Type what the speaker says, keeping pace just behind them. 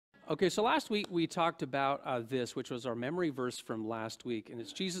Okay, so last week we talked about this, which was our memory verse from last week. And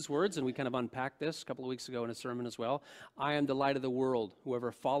it's Jesus' words, and we kind of unpacked this a couple of weeks ago in a sermon as well. I am the light of the world.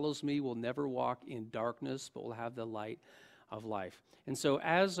 Whoever follows me will never walk in darkness, but will have the light of life. And so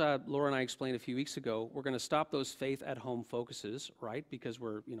as Laura and I explained a few weeks ago, we're going to stop those faith at home focuses, right? Because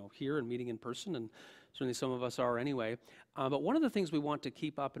we're here and meeting in person, and certainly some of us are anyway. But one of the things we want to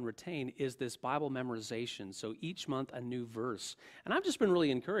keep up and retain is this Bible memorization. So each month a new verse. And I've just been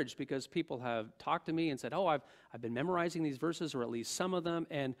really encouraged because people have talked to me and said, oh, I've been memorizing these verses, or at least some of them,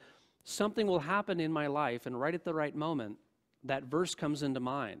 and something will happen in my life, and right at the right moment, that verse comes into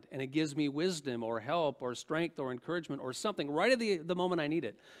mind, and it gives me wisdom or help or strength or encouragement or something right at the moment I need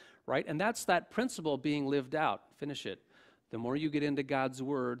it, right? And that's that principle being lived out. Finish it. The more you get into God's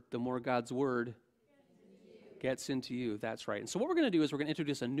Word, the more God's Word gets into you. That's right. And so what we're going to do is we're going to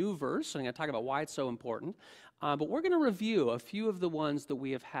introduce a new verse, and I'm going to talk about why it's so important, but we're going to review a few of the ones that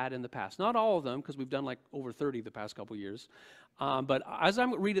we have had in the past. Not all of them, because we've done like over 30 the past couple years, but as I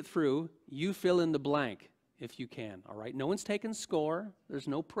read it through, you fill in the blank if you can, all right? No one's taking score. There's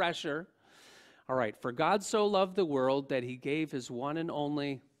no pressure. All right. For God so loved the world that he gave his one and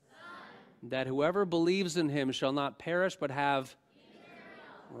only Son, that whoever believes in him shall not perish but have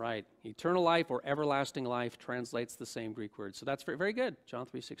right. Eternal life or everlasting life translates the same Greek word. So that's very, very good. John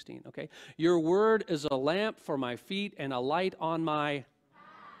 3:16. Okay. Your word is a lamp for my feet and a light on my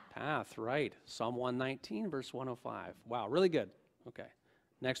path. Right. Psalm 119, verse 105. Wow, really good. Okay.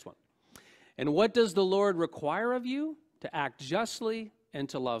 Next one. And what does the Lord require of you? To act justly and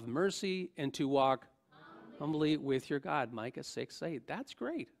to love mercy and to walk humbly with your God. Micah 6:8. That's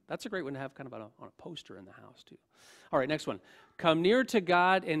great. That's a great one to have kind of on a poster in the house too. All right, next one. Come near to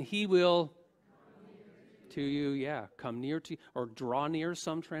God and he will to you. Yeah, come near to, or draw near,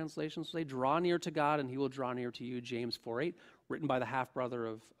 some translations say. Draw near to God and he will draw near to you. James 4:8, written by the half-brother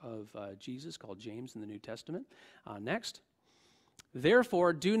of Jesus, called James in the New Testament. Next.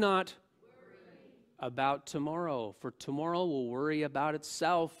 Therefore, do not about tomorrow, for tomorrow will worry about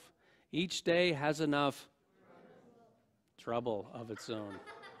itself. Each day has enough trouble of its own.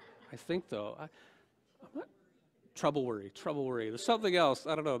 I think, though, I'm not, trouble worry. There's something else.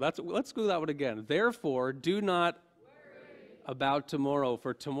 I don't know. Let's do that one again. Therefore, do not worry about tomorrow,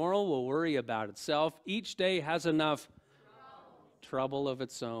 for tomorrow will worry about itself. Each day has enough trouble of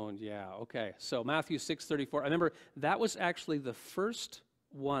its own. Yeah, okay. So Matthew 6:34. I remember that was actually the first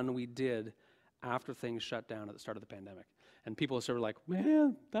one we did after things shut down at the start of the pandemic. And people sort of like,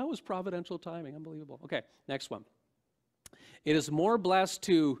 man, that was providential timing. Unbelievable. Okay, next one. It is more blessed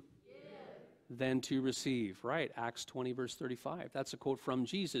to give than to receive. Right, Acts 20, verse 35. That's a quote from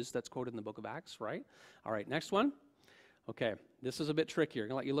Jesus that's quoted in the book of Acts, right? All right, next one. Okay, this is a bit trickier. I'm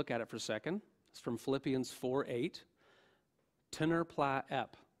going to let you look at it for a second. It's from Philippians 4:8. Tenor pla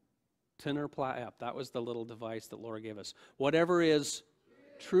ep. Tenor pla ep. That was the little device that Laura gave us. Whatever is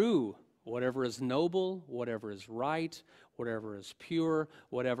true, whatever is noble, whatever is right, whatever is pure,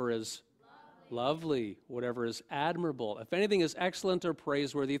 whatever is lovely, whatever is admirable, if anything is excellent or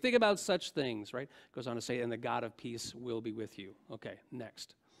praiseworthy, think about such things, right? Goes on to say, and the God of peace will be with you. Okay,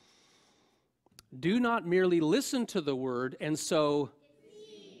 next. Do not merely listen to the word and so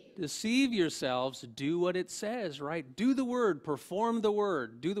deceive yourselves. Do what it says, right? Do the word, perform the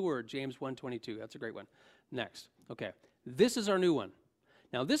word, do the word. James 1:22, that's a great one. Next, okay, this is our new one.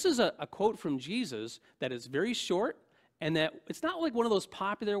 Now, this is a quote from Jesus that is very short, and that it's not like one of those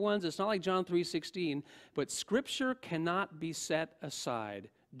popular ones. It's not like John 3:16, but Scripture cannot be set aside.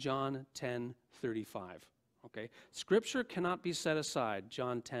 John 10:35. Okay, Scripture cannot be set aside.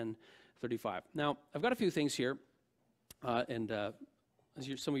 John 10:35. Now, I've got a few things here, and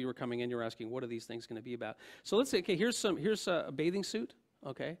some of you were coming in, you were asking, what are these things going to be about? So let's say, okay, here's a bathing suit,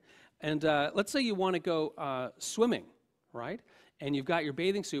 okay, and let's say you want to go swimming, right? And you've got your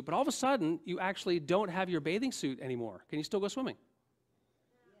bathing suit, but all of a sudden, you actually don't have your bathing suit anymore. Can you still go swimming?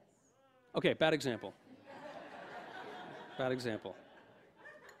 Okay, bad example. Bad example.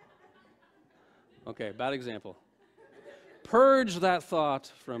 Okay, bad example. Purge that thought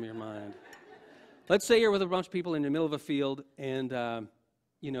from your mind. Let's say you're with a bunch of people in the middle of a field, and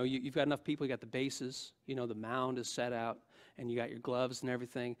you've got enough people, you got the bases, the mound is set out, and you got your gloves and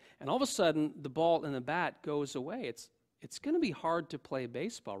everything, and all of a sudden, the ball and the bat goes away. It's going to be hard to play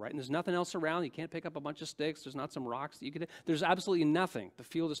baseball, right? And there's nothing else around. You can't pick up a bunch of sticks. There's not some rocks that you could. There's absolutely nothing. The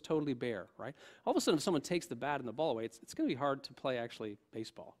field is totally bare, right? All of a sudden, if someone takes the bat and the ball away, it's going to be hard to play actually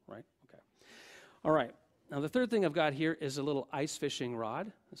baseball, right? Okay. All right. Now, the third thing I've got here is a little ice fishing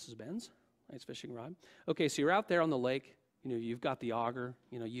rod. This is Ben's ice fishing rod. Okay, so you're out there on the lake. You've got the auger,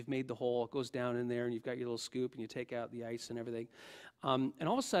 you've made the hole, it goes down in there, and you've got your little scoop, and you take out the ice and everything. And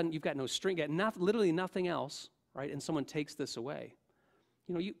all of a sudden, you've got no string, literally nothing else, right? And someone takes this away.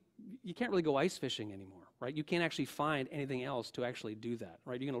 You can't really go ice fishing anymore, right? You can't actually find anything else to actually do that,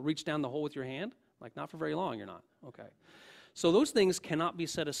 right? You're going to reach down the hole with your hand? Like, not for very long, you're not. Okay. So those things cannot be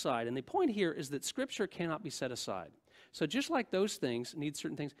set aside. And the point here is that Scripture cannot be set aside. So just like those things need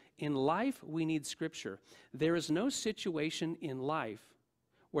certain things, in life we need Scripture. There is no situation in life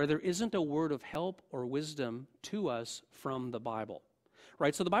where there isn't a word of help or wisdom to us from the Bible.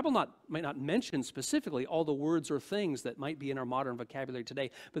 Right? So the Bible might not mention specifically all the words or things that might be in our modern vocabulary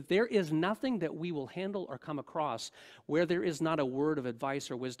today, but there is nothing that we will handle or come across where there is not a word of advice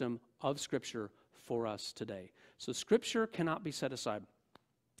or wisdom of Scripture for us today. So Scripture cannot be set aside.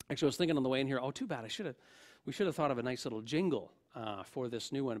 Actually, I was thinking on the way in here, too bad, we should have thought of a nice little jingle for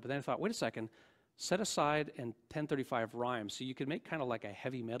this new one, but then I thought, wait a second, set aside and 1035 rhymes, so you could make kind of like a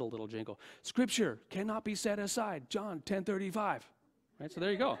heavy metal little jingle. Scripture cannot be set aside, John 1035. Right, so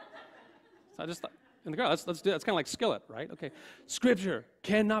there you go. So I just thought, in the crowd, let's do that. It's kind of like Skillet, right? Okay. Scripture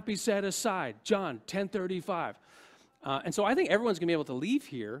cannot be set aside, John 1035. And so I think everyone's going to be able to leave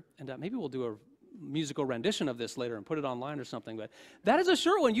here, and maybe we'll do a musical rendition of this later and put it online or something, but that is a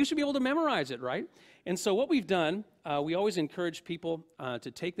short one. You should be able to memorize it, right? And so what we've done, we always encourage people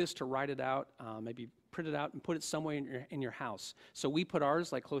to take this, to write it out, maybe print it out and put it somewhere in your house. So we put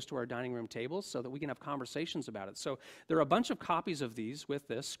ours like close to our dining room tables so that we can have conversations about it. So there are a bunch of copies of these with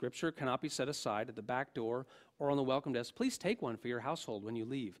this. Scripture cannot be set aside at the back door or on the welcome desk. Please take one for your household when you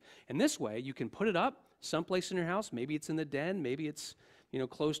leave. And this way you can put it up someplace in your house. Maybe it's in the den, maybe it's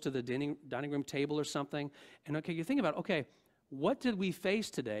close to the dining room table or something. And okay, you think about, okay, what did we face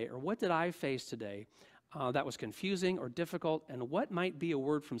today, or what did I face today that was confusing or difficult, and what might be a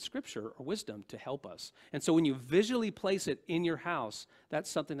word from Scripture or wisdom to help us? And so when you visually place it in your house, that's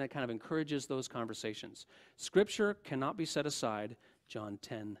something that kind of encourages those conversations. Scripture cannot be set aside, John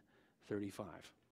 10:35.